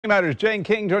Matters. Jane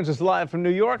King joins us live from New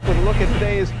York with a look at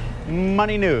today's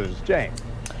money news. Jane.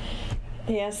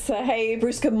 Yes. Hey,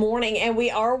 Bruce, good morning. And we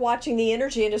are watching the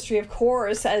energy industry, of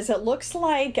course, as it looks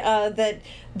like that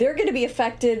they're going to be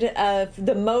affected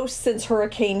the most since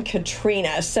Hurricane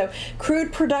Katrina. So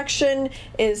crude production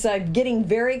is getting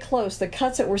very close. The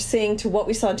cuts that we're seeing to what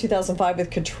we saw in 2005 with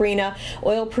Katrina.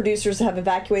 Oil producers have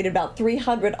evacuated about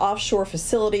 300 offshore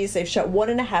facilities. They've shut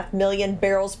 1.5 million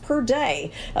barrels per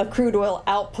day of crude oil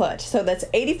output. So that's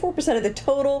 84% of the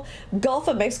total Gulf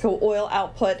of Mexico oil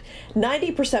output.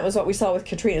 90% was what we saw with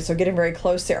Katrina, so getting very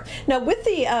close there. Now, with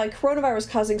the coronavirus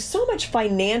causing so much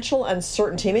financial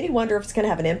uncertainty, many wonder if it's going to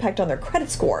have an impact on their credit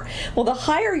score. Well, the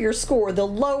higher your score, the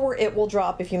lower it will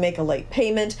drop if you make a late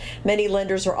payment. Many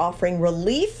lenders are offering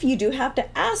relief. You do have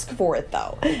to ask for it,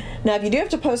 though. Now, if you do have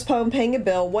to postpone paying a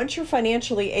bill, once you're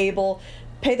financially able,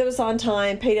 pay those on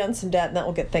time, pay down some debt, and that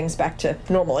will get things back to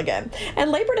normal again.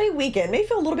 And Labor Day weekend may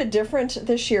feel a little bit different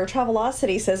this year.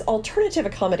 Travelocity says alternative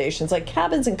accommodations like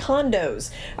cabins and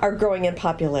condos are growing in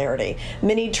popularity.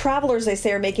 Many travelers, they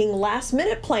say, are making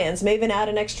last-minute plans, may even add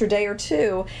an extra day or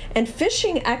two, and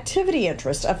fishing activity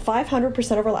interest up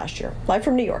 500% over last year. Live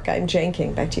from New York, I'm Jane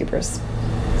King. Back to you, Bruce.